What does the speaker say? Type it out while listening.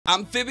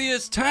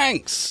Amphibious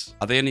tanks.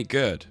 Are they any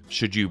good?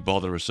 Should you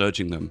bother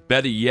researching them?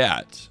 Better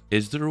yet,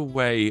 is there a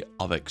way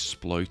of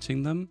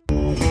exploiting them?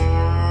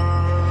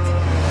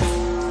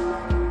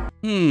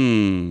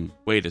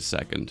 Wait a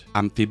second.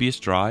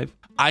 Amphibious drive?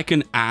 I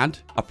can add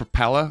a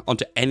propeller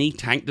onto any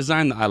tank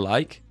design that I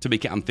like to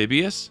make it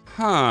amphibious?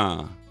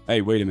 Huh.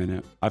 Hey, wait a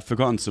minute. I've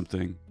forgotten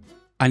something.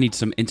 I need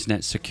some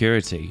internet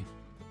security.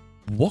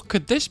 What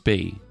could this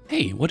be?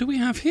 Hey, what do we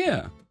have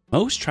here?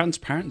 Most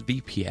transparent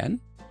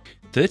VPN?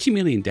 30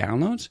 million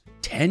downloads?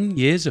 10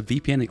 years of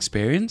VPN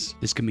experience?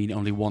 This can mean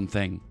only one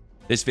thing.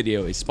 This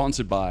video is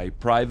sponsored by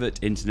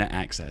Private Internet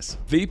Access.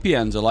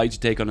 VPNs allow you to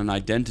take on an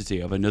identity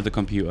of another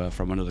computer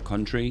from another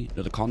country,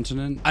 another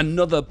continent,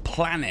 another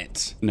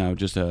planet. No,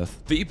 just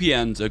Earth.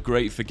 VPNs are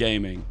great for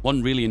gaming.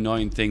 One really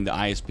annoying thing that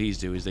ISPs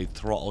do is they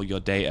throttle your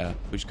data,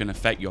 which can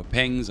affect your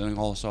pings and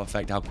also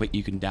affect how quick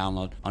you can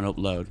download and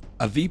upload.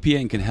 A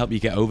VPN can help you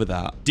get over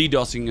that.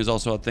 DDoSing is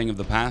also a thing of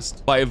the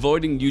past. By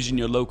avoiding using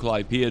your local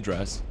IP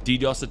address,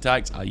 DDoS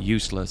attacks are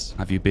useless.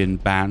 Have you been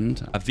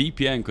banned? A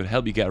VPN could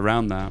help you get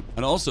around that.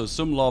 And also,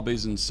 some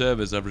lobbies and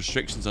servers have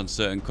restrictions on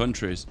certain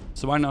countries,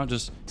 so why not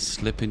just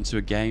slip into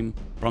a game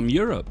from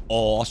Europe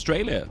or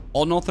Australia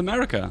or North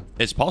America?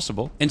 It's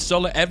possible.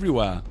 Install it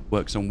everywhere.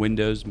 Works on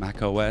Windows,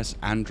 Mac OS,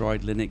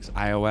 Android, Linux,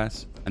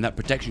 iOS, and that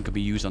protection can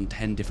be used on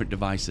 10 different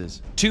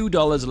devices.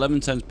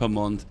 $2.11 per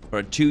month for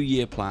a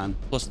 2-year plan,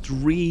 plus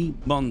 3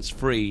 months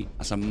free.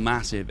 That's a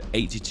massive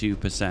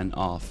 82%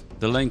 off.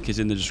 The link is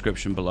in the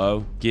description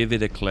below. Give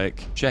it a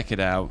click. Check it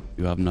out.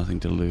 You have nothing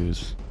to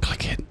lose.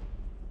 Click it.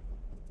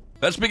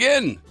 Let's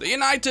begin. The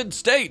United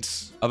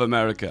States of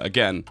America.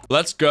 Again,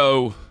 let's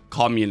go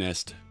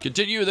communist.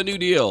 Continue the New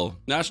Deal.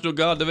 National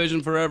Guard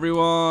division for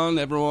everyone.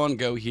 Everyone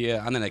go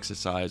here and then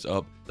exercise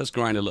up. Let's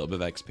grind a little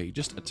bit of XP,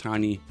 just a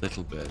tiny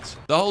little bit.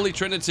 The holy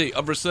trinity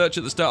of research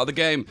at the start of the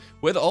game,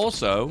 with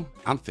also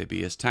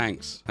amphibious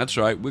tanks. That's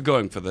right, we're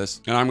going for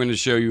this. And I'm going to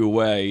show you a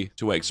way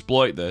to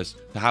exploit this,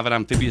 to have an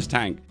amphibious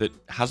tank that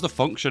has the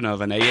function of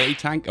an AA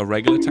tank, a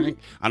regular tank,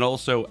 and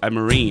also a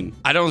marine.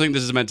 I don't think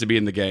this is meant to be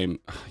in the game.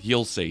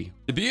 You'll see.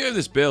 The beauty of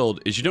this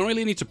build is you don't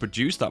really need to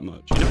produce that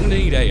much. You don't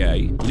need AA.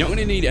 You don't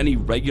really need any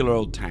regular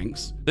old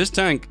tanks. This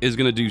tank is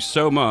going to do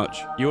so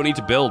much, you won't need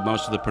to build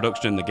most of the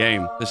production in the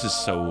game. This is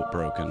so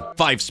broken.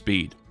 5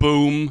 speed.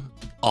 Boom.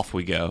 Off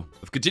we go.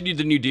 We've continued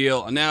the New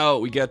Deal, and now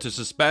we get to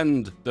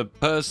suspend the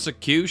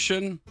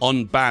persecution,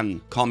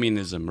 unban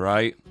communism,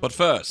 right? But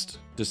first,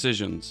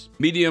 decisions.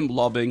 Medium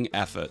lobbying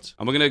effort.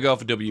 And we're going to go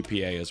for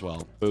WPA as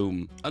well.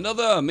 Boom.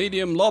 Another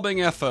medium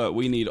lobbying effort.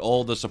 We need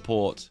all the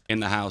support in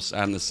the House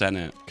and the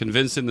Senate.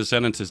 Convincing the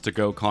senators to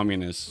go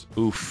communist.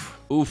 Oof.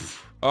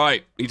 Oof. All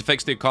right, need to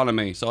fix the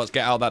economy, so let's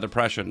get out of that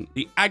depression.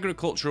 The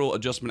Agricultural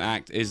Adjustment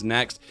Act is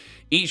next.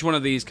 Each one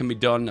of these can be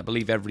done, I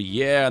believe, every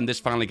year, and this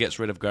finally gets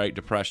rid of Great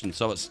Depression.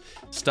 So let's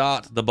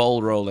start the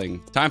ball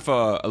rolling. Time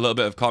for a little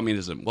bit of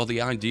communism. Well, the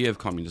idea of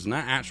communism,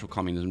 not actual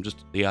communism,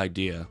 just the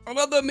idea.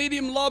 Another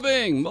medium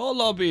lobbying, more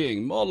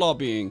lobbying, more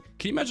lobbying.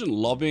 Can you imagine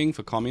lobbying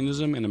for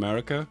communism in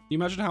America? Can you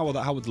imagine how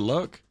that would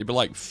look? It'd be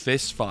like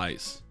fist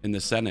fights in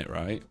the Senate,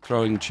 right?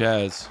 Throwing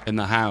chairs in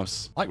the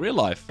House, like real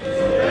life.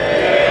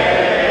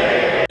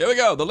 Here we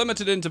go. The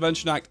Limited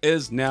Intervention Act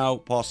is now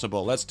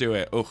possible. Let's do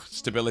it. Oh,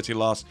 stability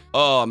loss.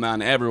 Oh,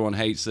 man, everyone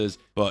hates this.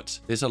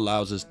 But this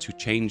allows us to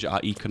change our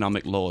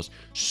economic laws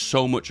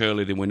so much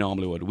earlier than we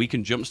normally would. We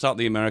can jumpstart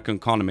the American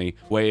economy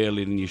way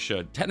earlier than you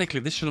should.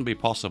 Technically, this shouldn't be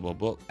possible,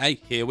 but hey,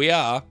 here we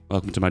are.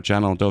 Welcome to my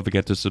channel. Don't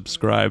forget to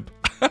subscribe.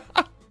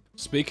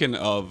 Speaking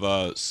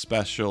of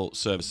special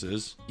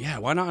services, yeah,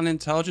 why not an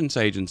intelligence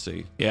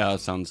agency? Yeah,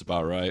 that sounds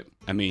about right.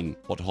 I mean,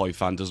 what HOI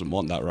fan doesn't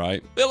want that,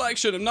 right? The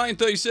election of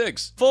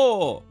 936.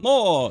 4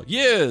 more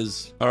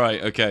years. All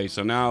right, okay,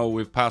 so now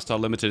we've passed our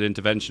Limited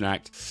Intervention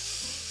Act.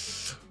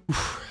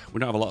 We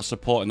don't have a lot of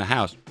support in the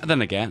House. And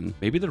then again,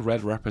 maybe the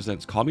red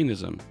represents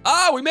communism.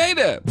 Ah, we made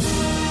it!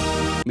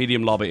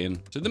 Medium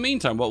lobbying. So in the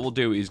meantime, what we'll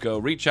do is go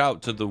reach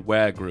out to the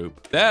WHOI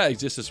group. There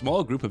exists a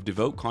small group of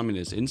devout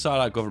communists inside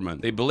our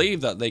government. They believe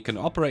that they can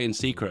operate in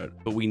secret,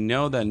 but we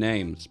know their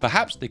names.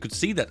 Perhaps they could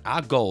see that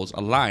our goals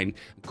align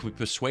and could be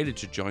persuaded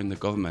to join the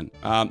government.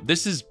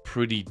 This is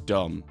pretty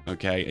dumb,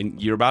 okay?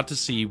 And you're about to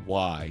see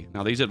why.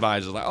 Now, these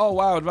advisors are like, oh,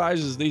 wow,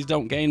 advisors, these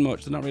don't gain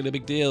much. They're not really a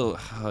big deal.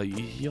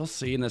 You'll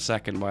see in a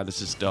second why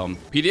this is dumb.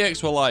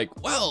 PDX were like,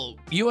 well,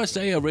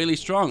 USA are really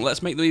strong.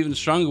 Let's make them even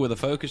stronger with a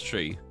focus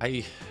tree.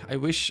 I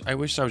wish I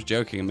was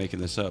joking and making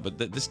this up, but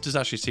this does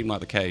actually seem like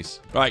the case.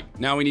 Right,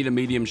 now we need a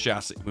medium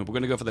chassis. We're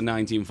going to go for the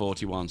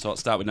 1941, so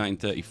let's start with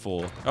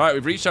 1934. All right,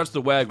 we've reached out to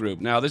the WHOI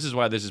group. Now, this is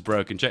why this is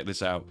broken. Check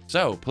this out.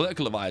 So,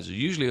 political advisors,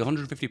 usually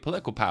 150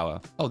 political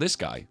power. Oh, this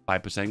guy,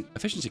 5%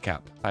 efficiency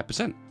cap,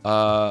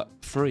 5%.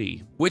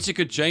 Free.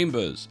 Whittaker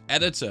Chambers,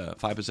 editor,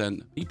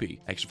 5% PP,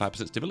 extra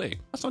 5% stability.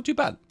 That's not too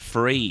bad.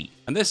 Free.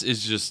 And this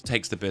is just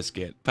takes the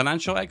biscuit.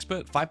 Financial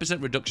expert,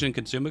 5% reduction in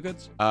consumer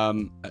goods.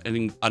 An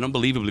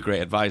unbelievably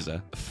great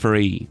advisor.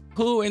 Free.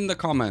 Who in the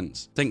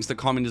comments thinks that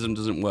communism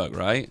doesn't work,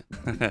 right?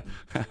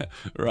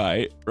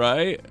 Right?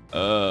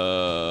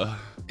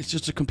 It's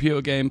just a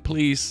computer game,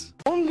 please.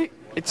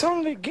 It's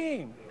only a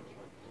game.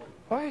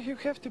 Why you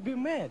have to be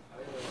mad?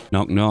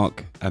 Knock,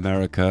 knock.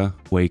 America,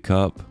 wake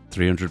up.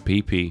 300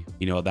 pp.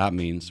 You know what that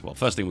means? Well,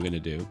 first thing we're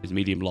going to do is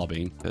medium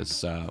lobbying,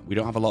 because we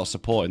don't have a lot of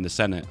support in the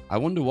Senate. I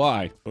wonder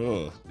why.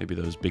 Ugh. Maybe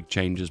those big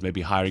changes, maybe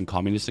hiring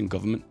communists in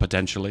government,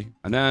 potentially.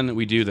 And then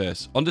we do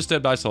this.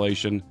 Undisturbed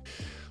isolation.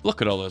 Look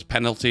at all those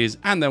penalties.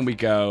 And then we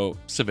go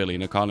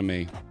civilian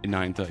economy in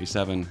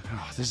 1937.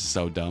 Oh, this is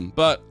so dumb.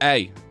 But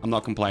hey, I'm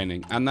not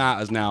complaining. And that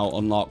has now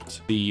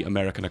unlocked the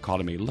American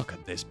economy. Look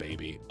at this,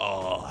 baby.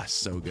 Oh, that's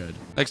so good.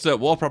 Next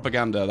up, war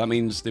propaganda. That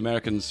means the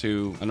Americans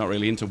who are not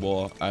really into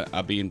war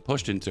are being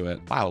pushed into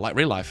it. Wow, like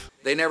real life.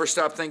 They never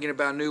stop thinking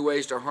about new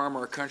ways to harm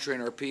our country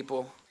and our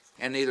people,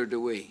 and neither do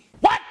we.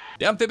 What?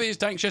 The amphibious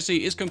tank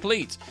chassis is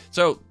complete.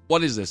 So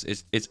what is this?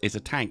 It's a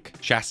tank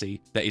chassis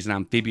that is an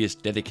amphibious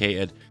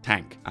dedicated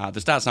tank. The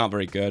stats aren't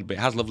very good, but it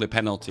has lovely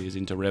penalties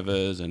into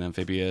rivers and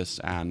amphibious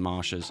and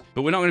marshes.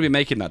 But we're not going to be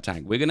making that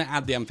tank. We're going to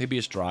add the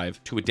amphibious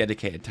drive to a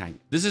dedicated tank.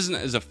 This isn't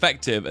as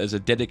effective as a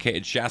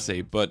dedicated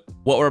chassis, but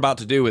what we're about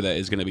to do with it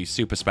is going to be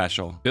super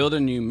special. Build a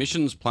new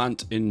missions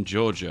plant in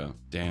Georgia.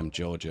 Damn,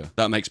 Georgia.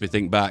 That makes me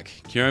think back.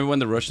 Can you remember when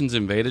the Russians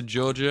invaded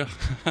Georgia?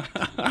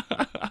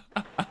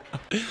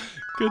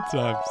 Good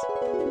times.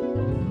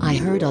 I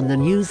heard on the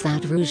news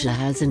that Russia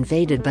has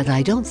invaded, but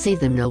I don't see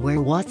them nowhere.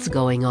 What's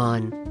going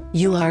on?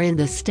 You are in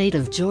the state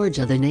of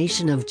Georgia. The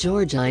nation of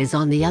Georgia is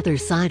on the other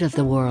side of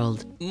the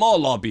world. More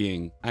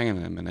lobbying. Hang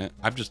on a minute.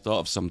 I've just thought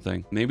of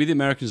something. Maybe the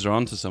Americans are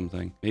onto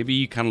something. Maybe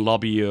you can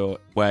lobby your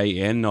way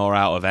in or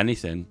out of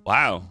anything.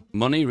 Wow.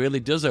 Money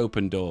really does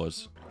open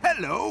doors.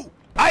 Hello.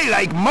 I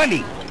like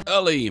money.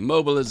 Early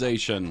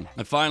mobilization.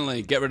 And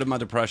finally, get rid of my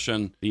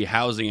depression. The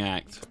Housing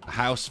Act. A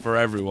house for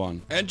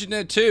everyone.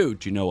 Engineer 2.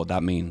 Do you know what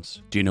that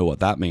means? Do you know what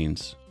that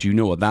means? Do you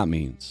know what that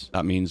means?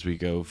 That means we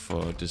go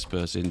for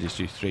Disperse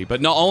Industry 3.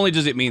 But not only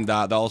does it mean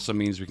that, that also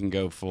means we can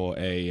go for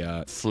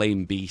a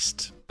Flame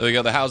Beast. There we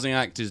go. The Housing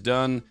Act is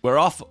done. We're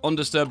off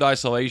undisturbed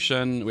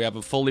isolation. We have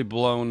a fully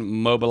blown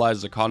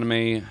mobilized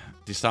economy.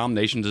 Disarmed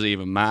nation doesn't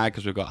even matter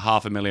because we've got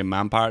 500,000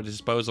 manpower at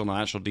disposal on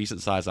an actual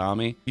decent-sized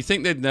army. You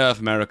think they'd nerf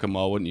America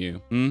more, wouldn't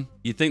you?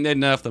 You think they'd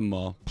nerf them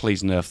more?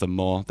 Please nerf them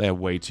more. They're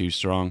way too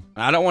strong.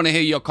 I don't want to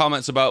hear your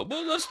comments about,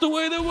 well, that's the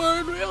way they were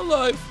in real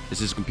life.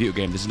 This is a computer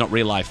game. This is not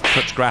real life.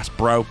 Touch grass,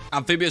 bro.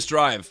 Amphibious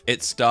drive.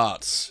 It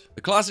starts.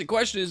 The classic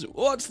question is,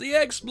 what's the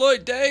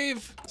exploit,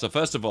 Dave? So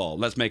first of all,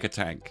 let's make a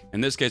tank. In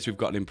this case, we've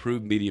got an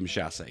improved medium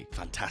chassis.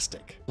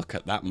 Fantastic. Look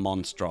at that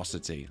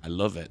monstrosity. I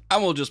love it.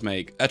 And we'll just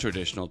make a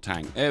traditional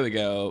tank. There we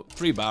go.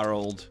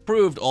 3-barreled,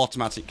 improved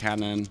automatic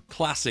cannon,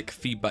 classic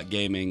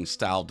FeedBackGaming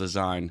style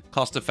design,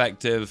 cost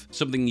effective,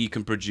 something you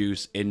can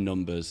produce in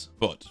numbers.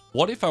 But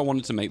what if I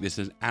wanted to make this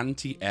an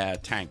anti-air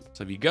tank?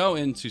 So if you go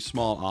into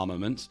small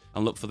armaments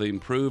and look for the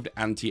improved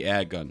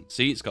anti-air gun.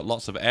 See, it's got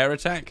lots of air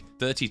attack.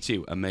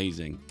 32,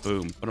 amazing.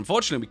 Boom. But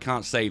unfortunately, we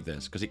can't save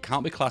this because it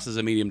can't be classed as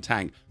a medium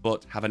tank,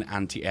 but have an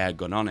anti-air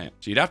gun on it.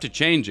 So you'd have to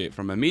change it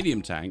from a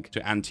medium tank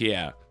to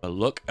anti-air. But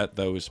look at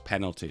those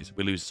penalties.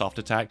 We lose soft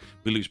attack.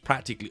 We lose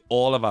practically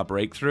all of our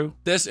breakthrough.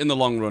 This, in the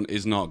long run,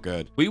 is not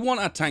good. We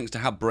want our tanks to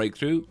have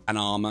breakthrough and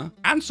armor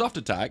and soft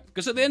attack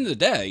because at the end of the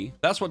day,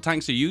 that's what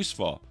tanks are used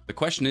for. The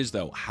question is,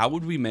 though, how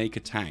would we make a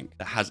tank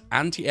that has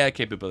anti-air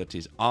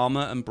capabilities,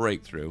 armor, and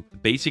breakthrough,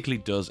 that basically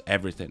does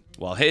everything?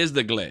 Well, here's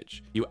the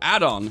glitch. You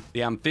add on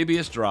the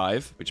amphibious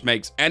drive, which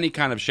makes any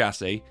kind of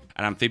chassis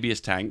an amphibious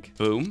tank.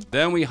 Boom.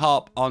 Then we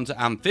hop onto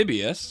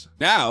amphibious.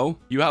 Now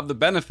you have the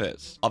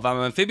benefits of an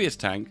amphibious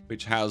tank,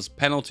 which has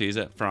penalties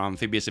for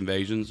amphibious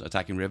invasions,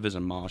 attacking rivers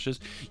and marshes.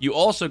 You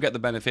also get the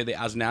benefit that it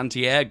has an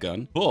anti-air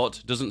gun,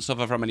 but doesn't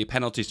suffer from any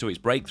penalties to its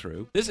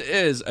breakthrough. This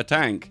is a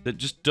tank that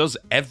just does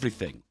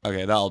everything.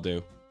 Okay, that'll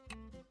do.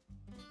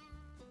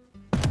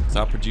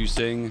 Start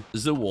producing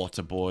the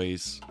water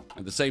boys.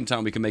 At the same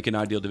time, we can make an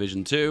ideal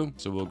division 2.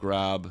 So we'll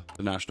grab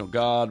the National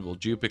Guard. We'll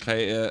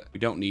duplicate it.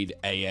 We don't need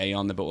AA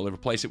on there, but we'll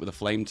replace it with a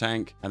flame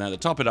tank. And then to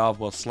top it off,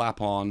 we'll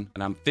slap on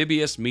an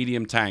amphibious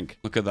medium tank.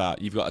 Look at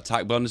that. You've got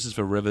attack bonuses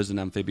for rivers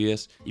and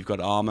amphibious. You've got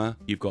armor.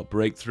 You've got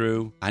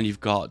breakthrough. And you've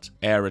got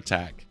air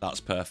attack.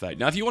 That's perfect.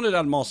 Now, if you wanted to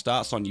add more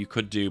stats on, you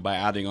could do by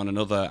adding on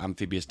another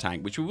amphibious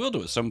tank, which we will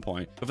do at some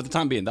point. But for the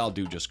time being, that'll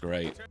do just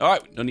great. All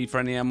right. No need for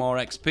any more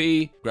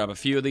XP. Grab a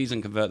few of these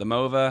and convert them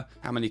over.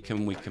 How many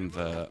can we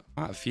convert?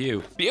 Quite a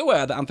few. Be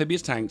aware that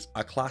amphibious tanks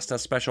are classed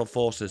as special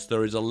forces.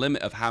 There is a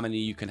limit of how many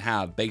you can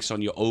have based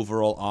on your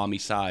overall army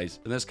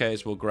size. In this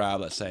case, we'll grab,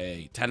 let's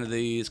say, 10 of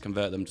these,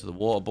 convert them to the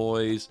water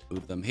boys,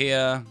 move them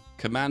here.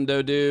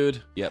 Commando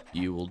dude. Yep,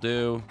 you will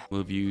do.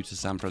 Move you to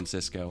San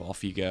Francisco.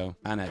 Off you go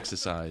and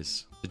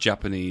exercise. The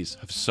Japanese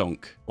have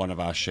sunk one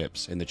of our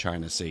ships in the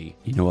China Sea.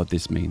 You know what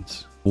this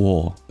means?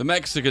 War. The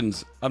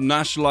Mexicans have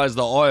nationalized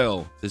the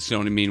oil. This can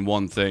only mean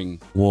one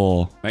thing.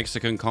 War.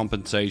 Mexican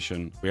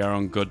compensation. We are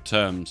on good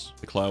terms.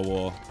 Declare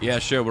war. Yeah,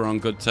 sure, we're on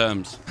good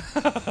terms.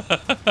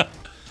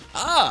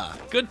 Ah,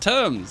 good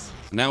terms.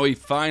 Now we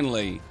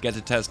finally get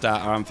to test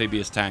out our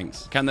amphibious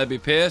tanks. Can they be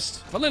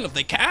pierced? Funnily enough,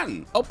 they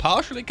can. Oh,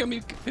 partially can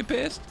be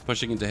pierced.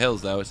 Pushing into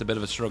hills, though, it's a bit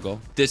of a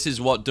struggle. This is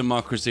what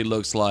democracy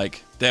looks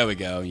like. There we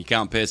go. You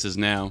can't pierce us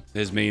now.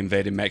 There's me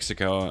invading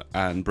Mexico,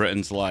 and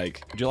Britain's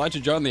like, would you like to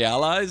join the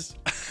Allies?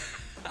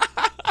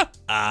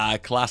 Ah,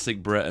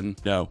 classic Britain.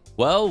 No.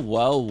 Well,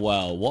 well,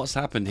 well. What's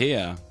happened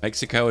here?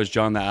 Mexico has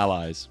joined the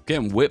Allies.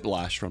 Getting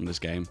whiplash from this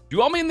game. Do you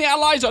want me in the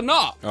Allies or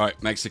not? All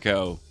right,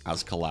 Mexico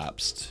has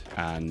collapsed.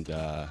 And,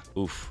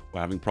 oof,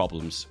 we're having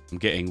problems. I'm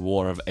getting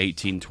War of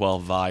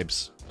 1812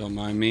 vibes. Don't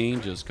mind me,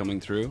 just coming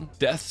through.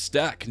 Death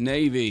Stack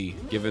Navy,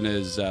 giving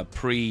us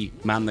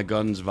pre-man the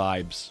guns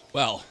vibes.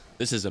 Well,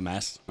 this is a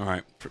mess. All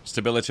right,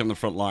 stability on the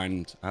front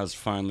line has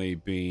finally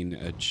been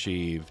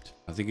achieved.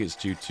 I think it's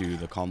due to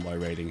the convoy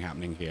raiding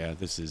happening here.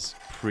 This is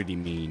pretty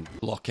mean.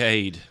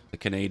 Blockade. The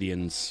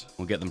Canadians.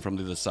 We'll get them from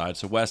the other side.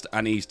 So west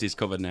and east is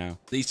covered now.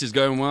 The east is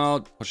going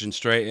well. Pushing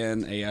straight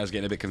in. AI is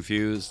getting a bit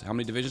confused. How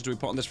many divisions do we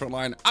put on this front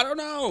line? I don't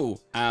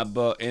know.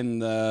 But in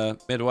the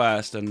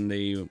Midwest and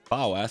the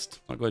far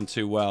west, not going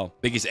too well.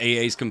 Biggest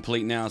AA is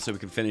complete now, so we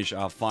can finish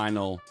our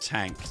final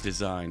tank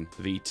design.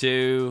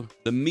 V2.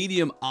 The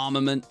medium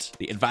armament.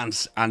 The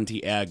advanced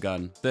anti-air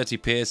gun. 30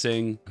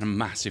 piercing. And a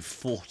massive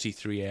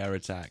 43 air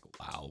attack.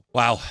 Wow.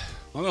 Wow.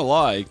 Not gonna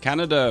lie,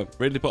 Canada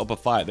really put up a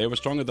fight. They were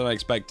stronger than I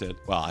expected.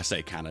 Well, I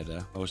say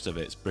Canada. Most of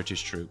it's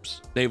British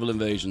troops. Naval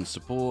invasion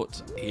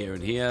support here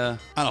and here.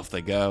 And off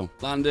they go.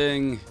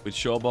 Landing with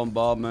shore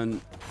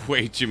bombardment.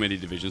 Way too many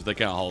divisions. They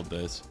can't hold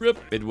this. Rip.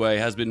 Midway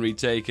has been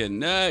retaken.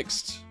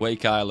 Next.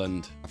 Wake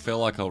Island. I feel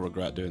like I'll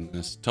regret doing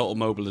this. Total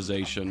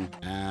mobilization.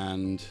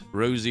 And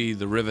Rosie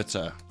the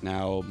Riveter.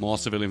 Now, more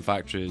civilian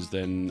factories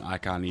than I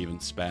can't even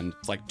spend.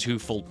 It's like 2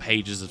 full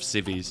pages of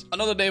civvies.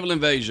 Another naval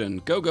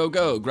invasion. Go, go,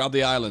 go. Grab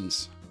the islands.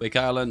 Wake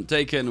Island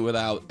taken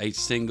without a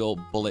single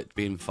bullet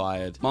being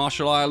fired.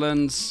 Marshall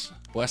Islands,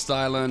 West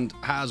Island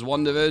has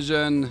 1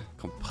 division,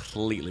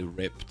 completely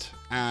ripped.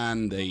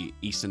 And the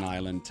Eastern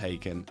Island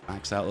taken.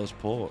 Max out those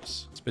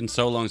ports. It's been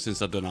so long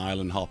since I've done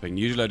island hopping.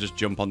 Usually I just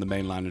jump on the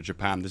mainland of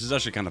Japan. This is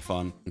actually kind of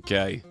fun.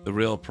 Okay, the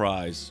real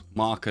prize.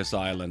 Marcus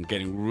Island,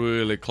 getting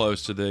really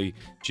close to the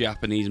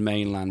Japanese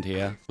mainland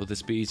here. Will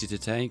this be easy to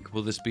take?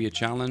 Will this be a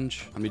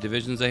challenge? How many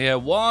divisions are here?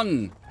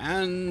 1!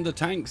 And the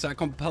tanks are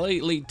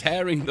completely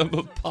tearing them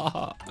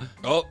apart.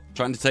 Oh,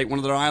 trying to take one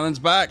of their islands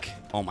back.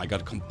 Oh my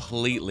god,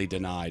 completely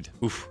denied.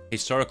 Oof.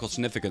 Historical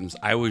significance.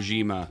 Iwo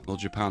Jima. Will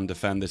Japan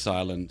defend this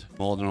island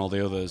more than all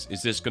the others?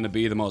 Is this going to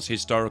be the most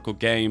historical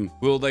game?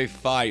 Will they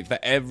fight for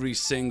every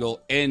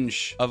single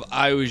inch of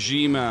Iwo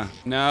Jima?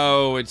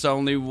 No, it's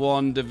only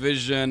 1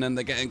 division and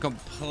they're getting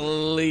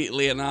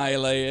completely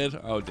annihilated.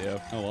 Oh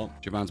dear. Oh well.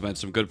 Japan's made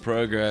some good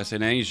progress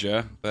in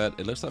Asia, but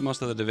it looks like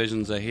most of the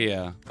divisions are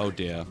here. Oh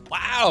dear.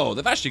 Wow,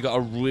 they've actually got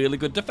a really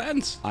good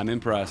defense. I'm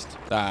impressed.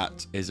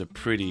 That is a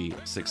pretty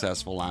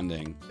successful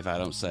landing, if I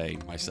don't say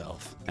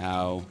myself.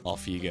 Now,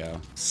 off you go.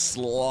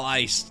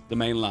 Sliced the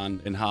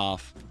mainland in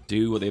half.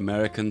 Do what the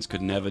Americans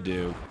could never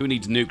do. Who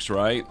needs nukes,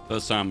 right?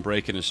 First time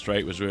breaking a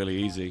strait was really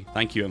easy.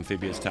 Thank you,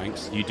 Amphibious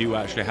Tanks. You do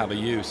actually have a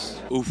use.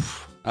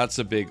 Oof. That's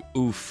a big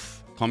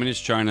oof.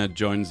 Communist China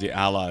joins the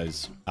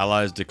Allies.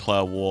 Allies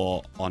declare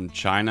war on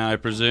China, I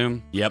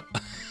presume? Yep.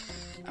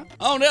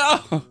 Oh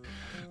no!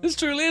 This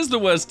truly is the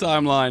worst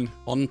timeline.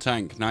 1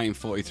 tank,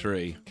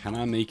 1943. Can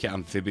I make it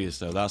amphibious,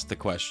 though? That's the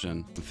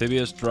question.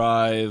 Amphibious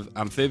drive.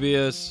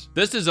 Amphibious.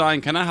 This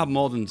design, can I have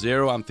more than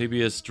 0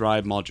 amphibious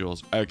drive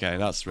modules? Okay,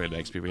 that's really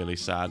makes me really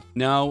sad.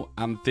 No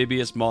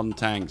amphibious modern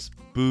tanks.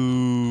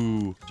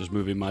 Boo. Just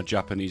moving my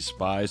Japanese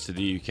spies to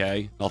the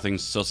UK. Nothing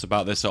sus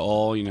about this at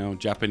all. You know,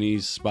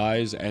 Japanese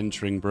spies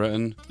entering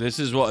Britain. This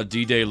is what a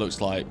D-Day looks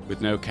like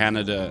with no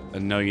Canada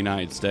and no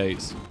United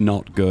States.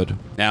 Not good.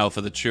 Now for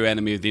the true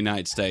enemy of the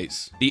United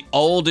States. The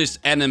oldest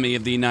enemy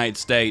of the United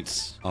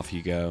States. Off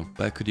you go.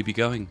 Where could he be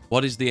going?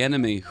 What is the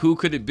enemy? Who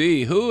could it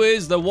be? Who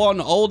is the one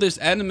oldest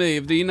enemy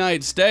of the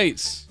United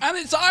States? And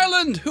it's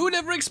Ireland. Who would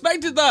ever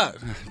expected that?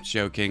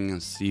 Joking.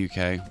 It's the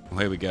UK. Oh,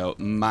 here we go.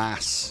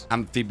 Mass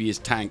amphibious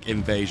tank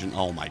invasion.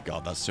 Oh my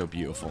god, that's so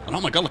beautiful. And oh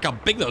my god, look how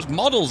big those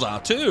models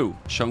are too.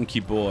 Chunky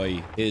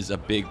boy is a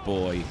big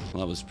boy.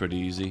 Well, that was pretty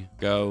easy.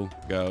 Go,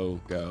 go,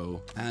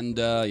 go. And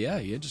yeah,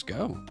 just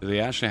go. Do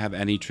they actually have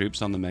any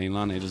troops on the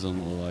mainland? It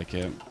doesn't look like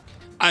it.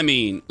 I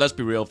mean, let's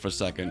be real for a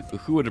second.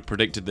 Who would have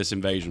predicted this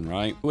invasion,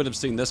 right? Who would have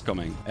seen this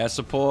coming? Air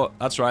support.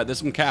 That's right, there's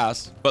some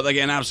CAS. But they're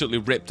getting absolutely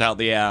ripped out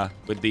the air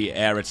with the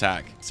air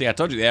attack. See, I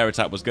told you the air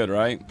attack was good,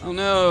 right? Oh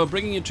no,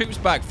 bringing your troops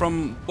back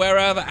from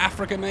wherever.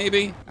 Africa,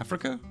 maybe?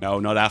 Africa? No,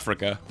 not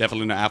Africa.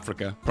 Definitely not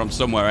Africa. From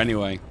somewhere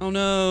anyway. Oh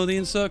no, the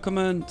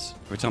encirclement.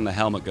 Every time the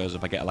helmet goes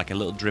up, I get like a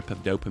little drip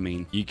of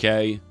dopamine.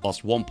 UK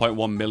lost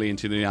 1.1 million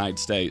to the United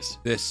States.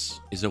 This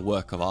is a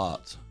work of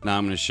art. Now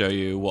I'm going to show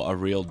you what a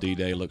real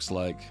D-Day looks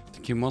like.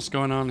 Thinking, what's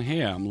going on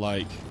here? I'm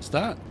like, is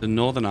that the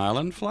Northern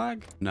Ireland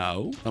flag?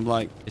 No. I'm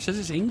like, it says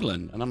it's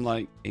England. And I'm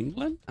like,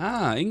 England?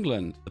 Ah,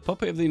 England. The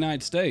puppet of the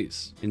United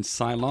States in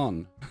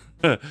Ceylon.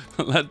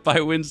 Led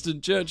by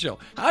Winston Churchill.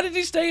 How did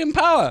he stay in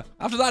power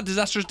after that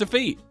disastrous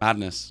defeat?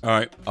 Madness. All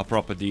right, a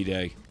proper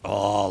D-Day.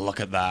 Oh, look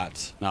at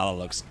that. Now that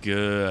looks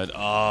good.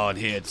 Oh, and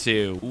here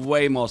too.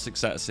 Way more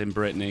success in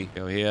Brittany.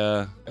 Go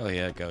here, go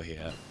here, go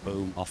here.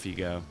 Boom, off you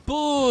go.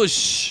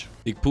 Push!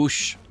 Big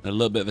push. A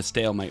little bit of a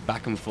stalemate,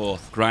 back and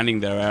forth.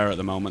 Grinding their air at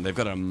the moment. They've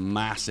got a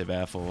massive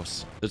air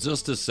force. The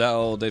dust has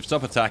settled. They've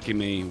stopped attacking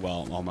me.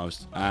 Well,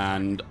 almost.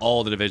 And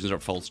all the divisions are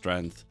at full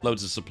strength.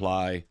 Loads of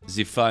supply.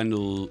 The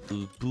final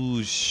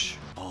push.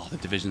 Oh, the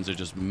divisions are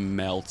just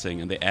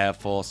melting. And the air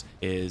force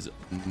is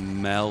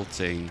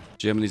melting.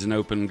 Germany's an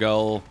open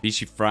goal.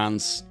 Vichy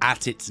France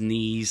at its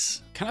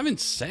knees. Kind of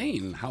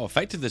insane how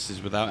effective this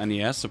is without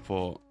any air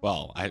support.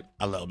 Well,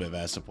 a little bit of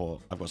air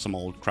support. I've got some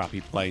old crappy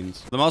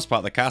planes. For the most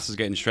part, the cast is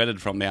getting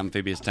shredded from the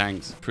amphibious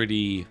tanks.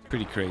 Pretty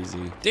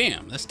crazy.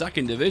 Damn, they're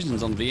stacking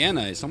divisions on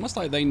Vienna. It's almost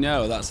like they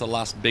know that's the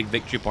last big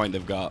victory point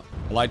they've got.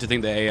 I like to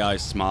think the AI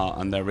is smart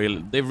and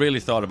they've really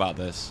thought about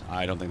this.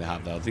 I don't think they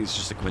have though. I think it's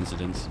just a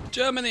coincidence.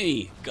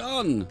 Germany,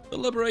 gone. The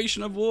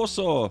liberation of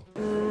Warsaw.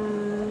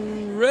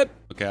 Rip.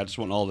 Okay, I just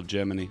want all of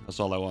Germany. That's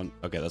all I want.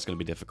 Okay, that's going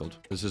to be difficult.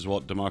 This is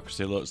what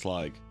democracy looks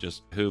like.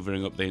 Just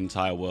hoovering up the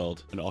entire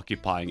world and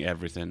occupying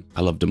everything.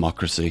 I love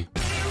democracy.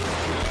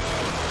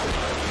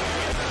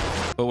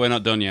 But we're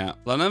not done yet.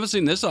 Well, I've never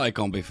seen this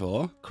icon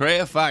before. Create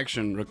a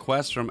faction.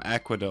 Request from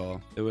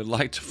Ecuador. They would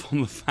like to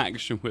form a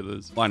faction with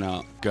us. Why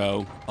not?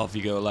 Go. Off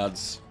you go,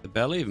 lads. They're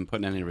barely even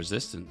putting any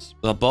resistance.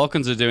 The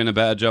Balkans are doing a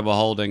better job of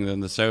holding than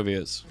the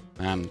Soviets.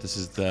 And this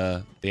is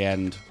the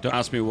end. Don't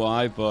ask me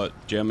why, but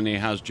Germany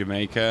has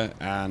Jamaica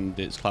and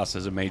it's classed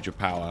as a major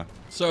power.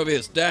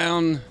 Soviets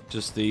down.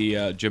 Just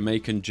the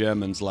Jamaican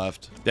Germans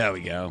left. There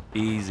we go.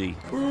 Easy.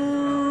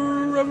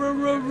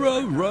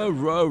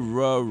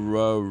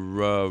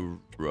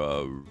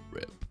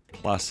 Rip.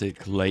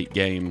 Classic late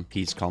game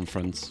peace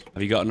conference.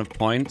 Have you got enough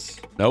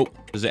points? Nope.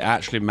 Does it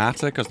actually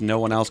matter because no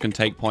one else can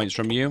take points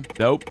from you?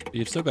 Nope.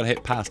 You've still got to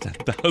hit past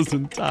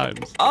 10,000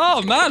 times.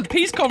 Oh man,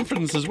 peace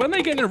conferences, when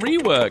they get a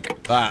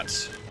rework?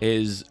 That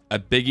is a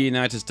big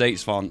United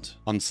States font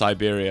on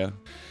Siberia.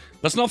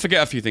 Let's not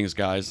forget a few things,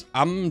 guys.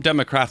 I'm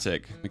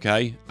democratic,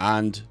 okay?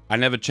 And I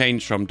never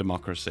changed from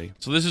democracy.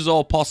 So this is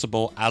all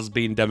possible as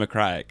being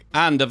democratic.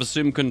 And I've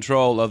assumed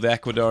control of the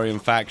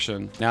Ecuadorian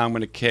faction. Now I'm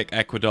going to kick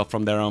Ecuador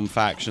from their own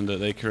faction that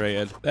they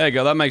created. There you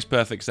go. That makes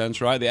perfect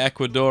sense, right? The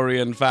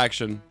Ecuadorian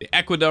faction. The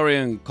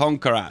Ecuadorian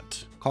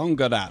conquerat.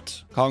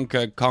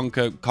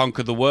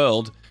 Conquer the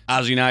world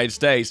as United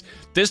States.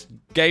 This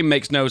game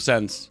makes no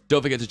sense.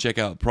 Don't forget to check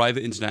out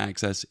private internet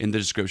access in the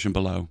description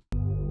below.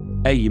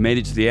 Hey, you made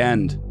it to the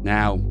end.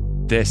 Now,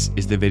 this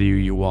is the video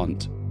you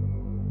want.